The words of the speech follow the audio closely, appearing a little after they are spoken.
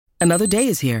Another day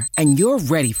is here, and you're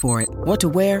ready for it. What to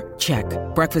wear? Check.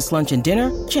 Breakfast, lunch, and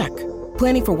dinner? Check.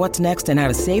 Planning for what's next and how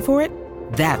to save for it?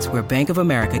 That's where Bank of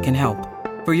America can help.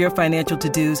 For your financial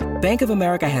to-dos, Bank of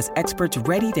America has experts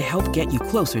ready to help get you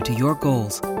closer to your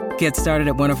goals. Get started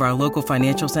at one of our local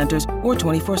financial centers or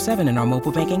 24/7 in our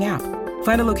mobile banking app.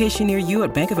 Find a location near you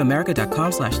at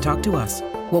bankofamerica.com/talktous.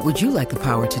 What would you like the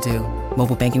power to do?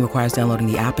 Mobile banking requires downloading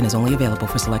the app and is only available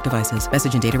for select devices.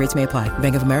 Message and data rates may apply.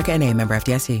 Bank of America N.A., member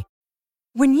FDIC.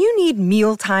 When you need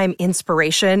mealtime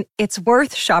inspiration, it's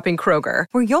worth shopping Kroger,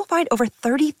 where you'll find over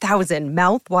 30,000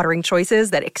 mouth-watering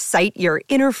choices that excite your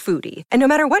inner foodie. And no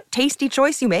matter what tasty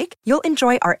choice you make, you'll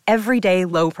enjoy our everyday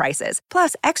low prices,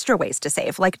 plus extra ways to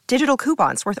save, like digital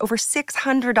coupons worth over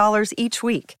 $600 each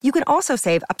week. You can also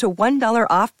save up to $1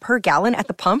 off per gallon at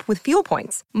the pump with fuel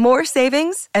points. More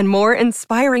savings and more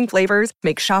inspiring flavors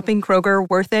make shopping Kroger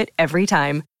worth it every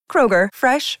time. Kroger,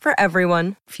 fresh for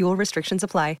everyone. Fuel restrictions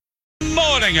apply.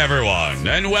 Morning, everyone,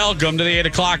 and welcome to the 8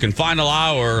 o'clock and final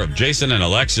hour of Jason and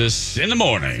Alexis in the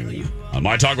morning. On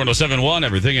My Talk 107.1,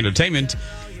 Everything Entertainment,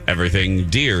 everything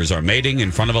deers are mating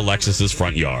in front of Alexis's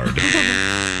front yard.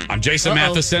 I'm Jason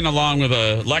Matheson, along with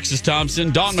Alexis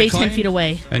Thompson, Dawn Stay McClain, 10 feet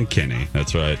away. and Kenny.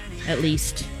 That's right. At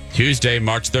least. Tuesday,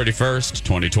 March 31st,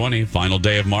 2020. Final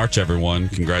day of March, everyone.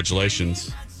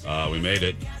 Congratulations. We made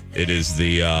it. It is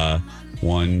the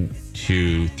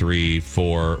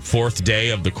 4th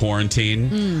day of the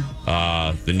quarantine.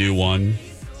 The new one.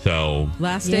 So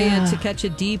last day to catch a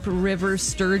deep river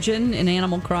sturgeon in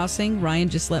Animal Crossing. Ryan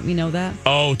just let me know that.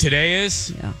 Oh, today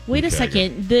is? Yeah. Wait a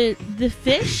second. The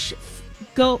fish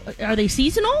are they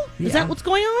seasonal? Is that what's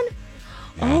going on?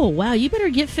 Yeah. Oh, wow. You better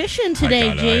get fishing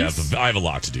today, Jace. I have a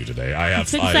lot to do today. I have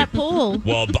fix that pool.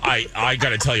 Well, I got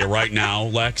to tell you right now,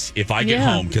 Lex, if I get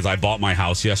home, because I bought my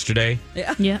house yesterday.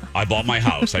 Yeah. I bought my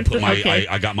house. I put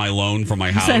I got my loan for my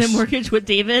house. You signed a mortgage with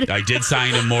David? I did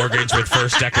sign a mortgage with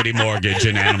First Equity Mortgage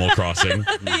in Animal Crossing.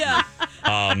 Yeah.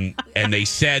 And they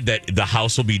said that the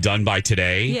house will be done by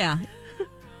today. Yeah.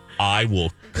 I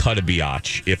will cut a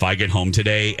biatch if I get home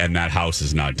today and that house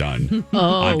is not done.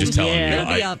 Oh, I'm just telling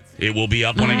yeah. you. It will be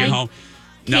up when I get home.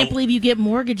 Can't believe you get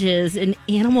mortgages in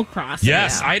Animal Crossing.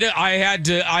 Yes, they had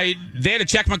to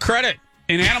check my credit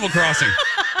in Animal Crossing.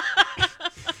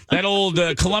 That old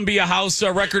Columbia House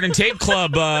Record and Tape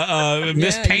Club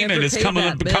missed payment is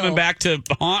coming back to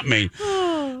haunt me.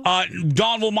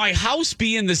 Dawn, will my house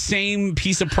be in the same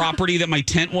piece of property that my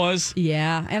tent was?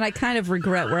 Yeah, and I kind of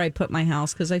regret where I put my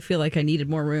house because I feel like I needed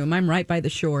more room. I'm right by the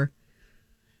shore.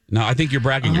 No, I think you're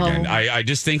bragging again. I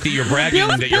just think that you're bragging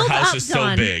that your house is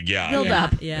so big. Yeah. Build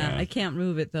up. Yeah, I can't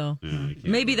move it, though. Yeah,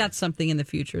 maybe that's something in the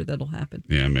future that'll happen.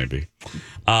 Yeah, maybe.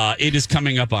 It is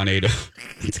coming up on 8.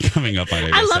 It's coming up on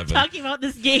 8. I love talking about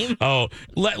this game. Oh,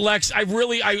 Lex, I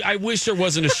wish there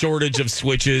wasn't a shortage of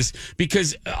switches,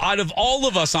 because out of all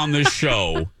of us on this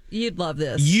show... You'd love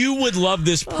this. You would love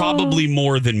this probably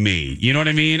more than me. You know what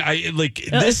I mean?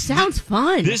 This sounds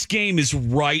fun. This game is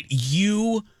right.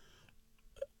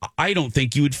 I don't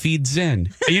think you would feed Zen.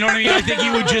 You know what I mean? I think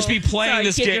you would just be playing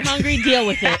this kid, game. You're hungry, deal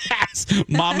with it.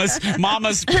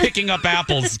 Mama's picking up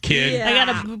apples, kid. Yeah. I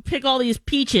gotta pick all these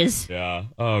peaches. Yeah.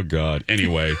 Oh God.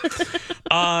 Anyway,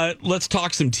 let's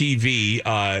talk some TV.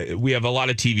 We have a lot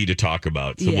of TV to talk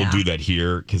about, so we'll do that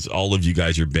here because all of you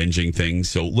guys are binging things.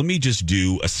 So let me just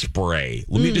do a spray.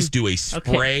 Let me just do a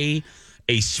spray. Okay.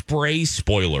 A spray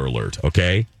spoiler alert,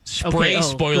 okay?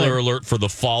 Spoiler alert for the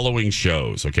following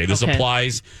shows, okay? This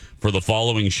applies for the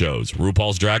following shows: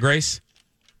 RuPaul's Drag Race,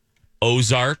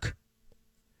 Ozark,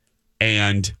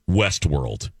 and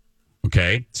Westworld,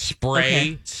 okay? Spoiler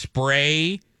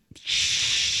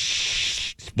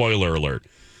alert.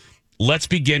 Let's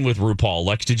begin with RuPaul.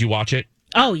 Lex, did you watch it?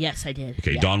 Oh, yes, I did.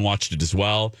 Okay, yeah. Dawn watched it as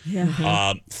well.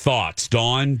 Yeah. Thoughts?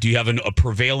 Dawn, do you have a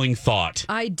prevailing thought?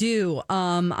 I do.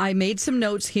 I made some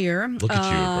notes here. Look at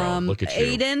you, bro. Look at you.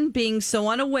 Aiden being so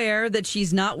unaware that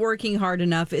she's not working hard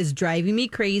enough is driving me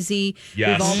crazy.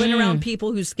 Yes. We've all been around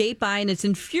people who skate by, and it's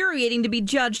infuriating to be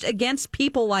judged against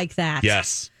people like that.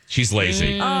 Yes. She's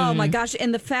lazy. Oh, my gosh.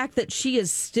 And the fact that she is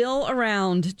still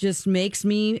around just makes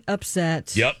me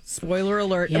upset. Yep. Spoiler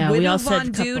alert. Yeah, and we Widow all said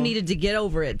Von Du needed to get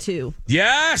over it, too.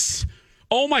 Yes.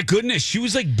 Oh, my goodness. She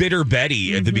was like Bitter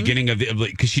Betty at the beginning of the,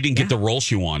 because she didn't get the role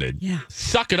she wanted. Yeah.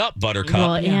 Suck it up, Buttercup.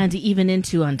 Well, and even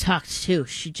into Untucked, too.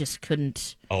 She just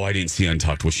couldn't. Oh, I didn't see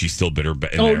Untucked. Was she still bitter?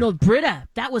 Oh, no. Britta.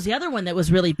 That was the other one that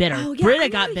was really bitter. Oh, yeah, Britta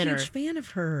I'm got not bitter. a huge fan of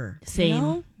her. Same. You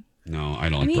know? No, I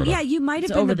don't I mean, Britta. yeah, you might have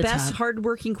It's been the over the best top.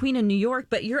 hardworking queen in New York,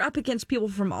 but you're up against people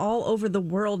from all over the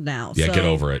world now. Yeah, so get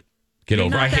over it. Get you're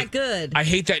over not it. that good. I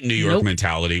hate that New York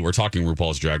mentality. We're talking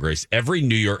RuPaul's Drag Race. Every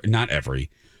New York, not every,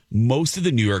 most of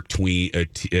the New York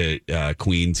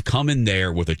queens come in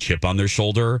there with a chip on their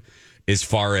shoulder. As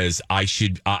far as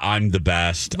I'm the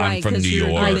best. Right, I'm from New you're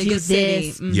York. I the do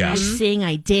city. this. Yes. I sing.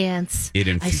 I dance. It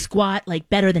I squat like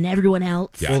better than everyone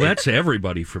else. Yeah. Well, that's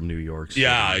everybody from New York City.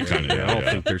 Yeah, I kind of. I don't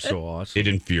think they're so awesome. It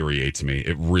infuriates me.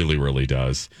 It really, really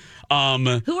does. Who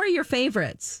are your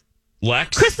favorites?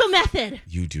 Lex, Crystal Method.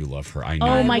 you do love her. I know.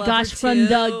 Oh my love gosh, her from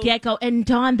the too. get-go. And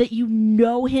Dawn, that you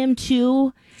know him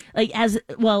too. Like as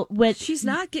well with She's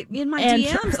not in my And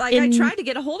DMs. Like in- I tried to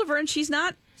get a hold of her, and she's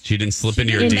not. She didn't slip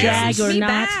into your in DMs. Jag or me not.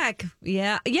 back.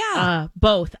 Yeah.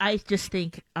 Both. I just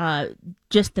think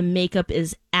just the makeup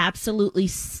is absolutely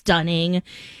stunning.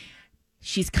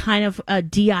 She's kind of a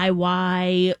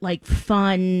DIY, like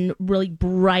fun, really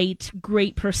bright,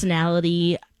 great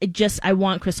personality. I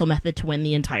want Crystal Method to win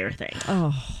the entire thing.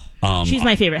 She's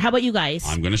my favorite. How about you guys?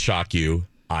 I'm going to shock you.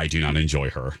 I do not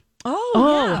enjoy her.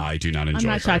 Oh, I do not enjoy I'm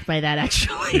not her. shocked by that,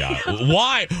 actually. Yeah.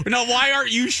 Why? No, why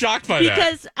aren't you shocked by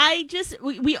that? Because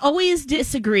we always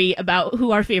disagree about who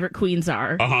our favorite queens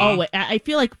are. Uh-huh. Oh, I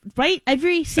feel like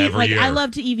every season, like year. I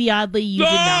loved Evie Oddly, you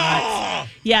did not.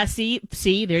 Yeah, see,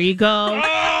 there you go.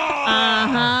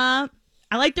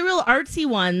 I like the real artsy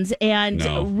ones and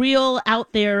No. real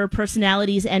out there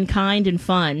personalities and kind and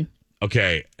fun.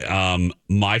 Okay.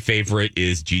 My favorite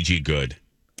is Gigi Good.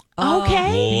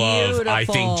 Okay. Love. I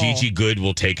think beautiful. Gigi Good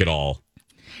will take it all.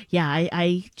 Yeah,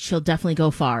 she'll definitely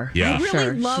go far. Yeah. I really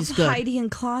Sure, love she's good. Heidi in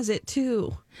Closet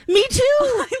too. Me too.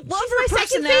 I love She's her my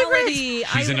second favorite. personality.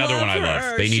 She's another one I love.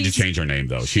 her. They need to She's- change her name,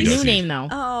 though. She New does name though.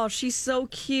 Oh, she's so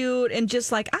cute and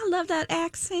just like I love that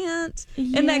accent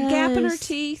and that gap in her Yes.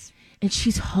 teeth. And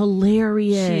she's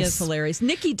hilarious. She is hilarious.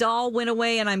 Nikki Doll went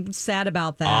away, and I'm sad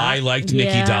about that. I liked Nikki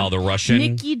Yeah. Doll, the Russian.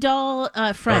 Nikki Doll,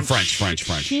 French. French.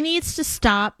 She needs to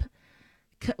stop.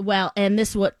 Well, and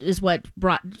this is what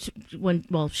brought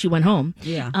she went home.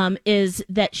 Yeah. Is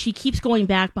that she keeps going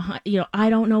back behind? I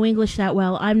don't know English that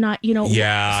well. I'm not.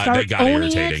 Yeah, start they got owning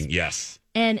irritating. it. Yes.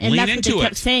 And Lean that's what into they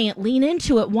kept it. saying. Lean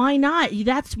into it. Why not?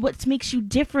 That's what makes you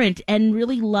different and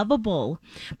really lovable.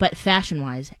 But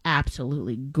fashion-wise,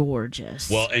 absolutely gorgeous.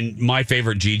 Well, and my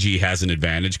favorite Gigi has an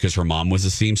advantage because her mom was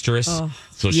a seamstress.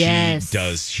 So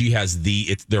Yes. she has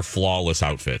they're flawless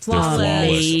outfits. Flawless. They're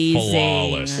Amazing.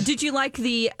 flawless. Did you like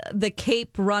the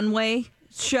Cape Runway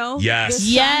show? Yes. this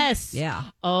time? Yes. Yeah.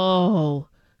 Oh,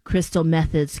 Crystal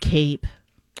Method's cape.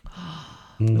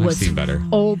 I've was seen better.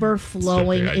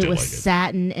 overflowing. It's okay. I It did was like it.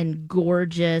 satin and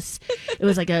gorgeous. It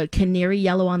was like a canary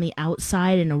yellow on the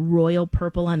outside and a royal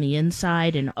purple on the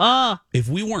inside. And If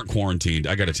we weren't quarantined,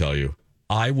 I got to tell you,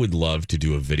 I would love to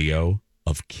do a video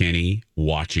of Kenny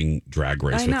watching Drag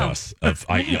Race I with know. us. Of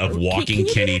walking can you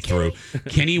do Kenny that, through.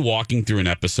 Kenny walking through an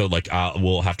episode. Like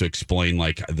we'll have to explain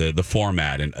like the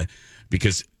format and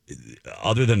because.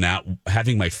 Other than that,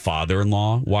 having my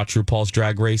father-in-law watch RuPaul's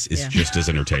Drag Race is just as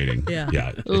entertaining.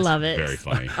 Yeah. It's Love it. Very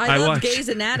funny. I loved watched- Grey's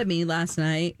Anatomy last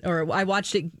night, or I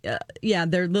watched it.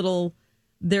 Their little.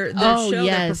 Their Oh, show, their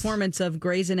yes. performance of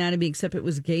Grey's Anatomy, except it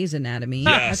was Gay's Anatomy.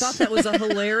 Yes. I thought that was a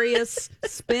hilarious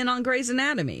spin on Grey's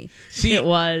Anatomy. See, it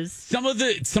was. some of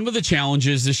the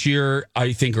challenges this year,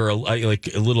 I think, are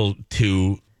like a little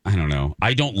too. I don't know.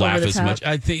 I don't laugh the as top. much.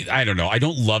 I don't know. I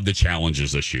don't love the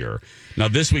challenges this year. Now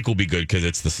this week will be good because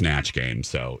it's the Snatch game.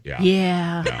 So yeah.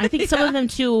 Yeah. I think some of them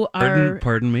too are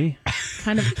Pardon me.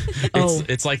 kind of. Oh,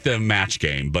 It's like the match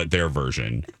game, but their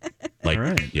version. Like All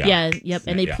right. yeah. yep.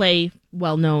 And they Yeah. play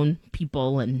well-known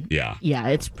people, and Yeah.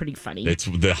 it's pretty funny. It's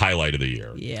the highlight of the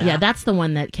year. Yeah, that's the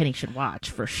one that Kenny should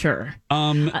watch for sure.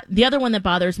 The other one that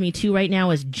bothers me too right now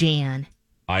is Jan.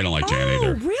 I don't like Jan Oh,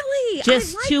 either. really?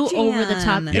 Just I like too over the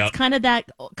top. Jan. Yep. It's kind of that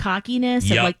cockiness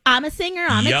Yep. of like, I'm a singer,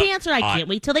 I'm Yep. a dancer. I can't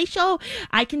wait till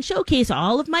I can showcase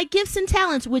all of my gifts and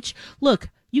talents. Which, look,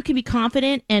 you can be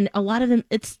confident, and a lot of them,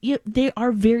 they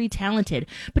are very talented.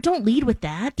 But don't lead with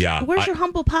that. Yeah, Where's your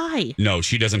humble pie? No,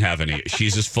 she doesn't have any.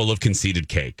 She's just full of conceited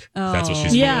cake. That's what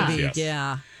she's Yeah. full of. Yes.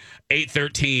 Yeah.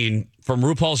 8:13 from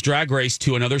RuPaul's Drag Race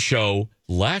to another show.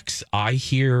 Lex, I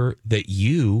hear that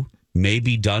you may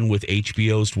be done with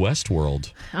HBO's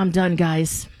Westworld. I'm done,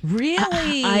 guys.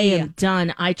 Really? I am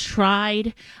done. I've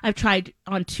tried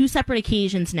on 2 separate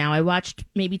occasions now. I watched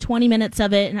maybe 20 minutes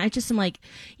of it, and I just am like,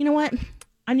 you know what?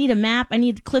 I need a map. I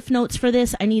need cliff notes for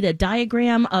this. I need a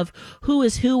diagram of who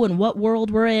is who and what world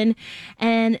we're in.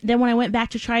 And then when I went back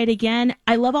to try it again,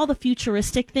 I love all the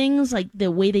futuristic things, like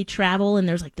the way they travel, and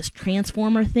there's like this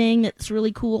transformer thing that's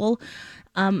really cool.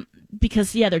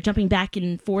 Because they're jumping back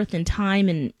and forth in time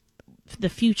and the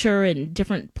future and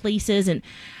different places, and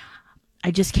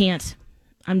I just can't.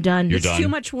 I'm done. You're It's done. too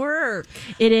much work.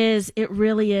 It is. It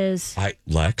really is.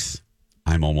 Lex,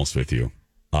 I'm almost with you.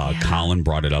 Colin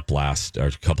brought it up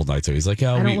a couple nights ago. He's like,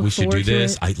 "Oh, we should do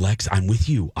this." Lex, I'm with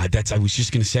you. I was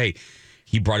just going to say,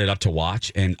 he brought it up to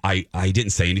watch, and I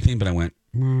didn't say anything, but I went,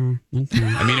 okay.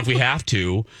 I mean, if we have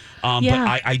to, but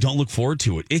I don't look forward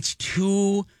to it. It's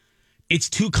too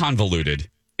convoluted.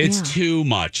 It's too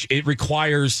much. It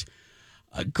requires.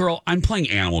 Girl, I'm playing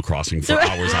Animal Crossing for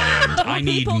hours on end. I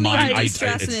need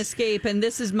stress and escape, and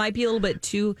this might be a little bit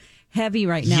too heavy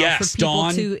right now for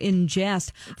people to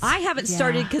ingest. I haven't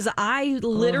started because I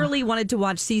literally wanted to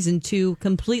watch season 2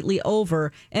 completely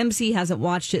over. MC hasn't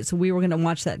watched it, so we were going to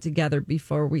watch that together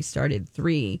before we started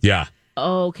 3. Yeah.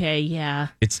 Okay, yeah.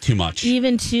 It's too much.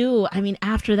 Even 2, I mean,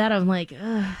 after that, I'm like,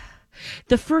 ugh.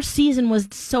 The first season was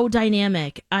so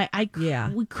dynamic.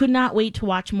 We could not wait to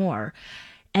watch more.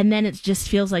 And then it just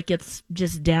feels like it's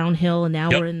just downhill, and now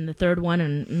we're in the third one.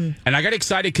 And I got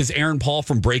excited because Aaron Paul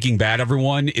from Breaking Bad,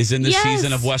 everyone, is in this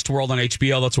season of Westworld on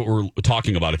HBO. That's what we're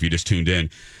talking about if you just tuned in.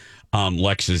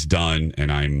 Lex is done,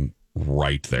 and I'm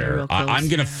right there. I'm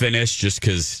going to finish just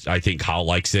because I think Kyle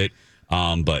likes it.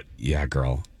 But, yeah,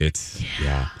 girl, it's,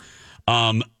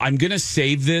 I'm going to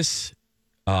save this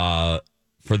for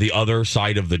the other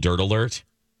side of the Dirt Alert.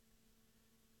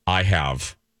 I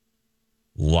have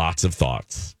lots of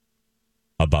thoughts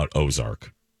about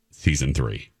Ozark season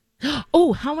 3.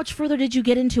 Oh, how much further did you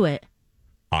get into it?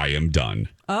 I am done.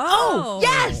 Oh,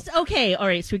 yes. Okay. All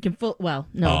right. So we can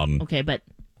okay. But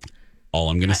all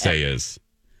I'm going to say is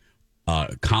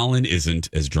Colin isn't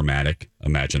as dramatic.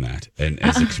 Imagine that. And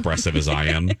as expressive as I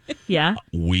am. Yeah.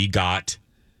 We got,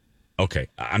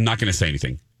 I'm not going to say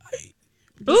anything.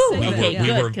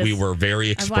 We were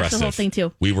very expressive. I watched the whole thing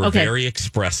too. We were very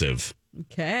expressive.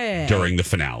 Okay. During the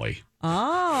finale.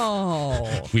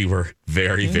 Oh. We were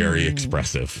very, very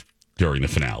expressive during the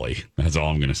finale. That's all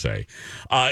I'm going to say.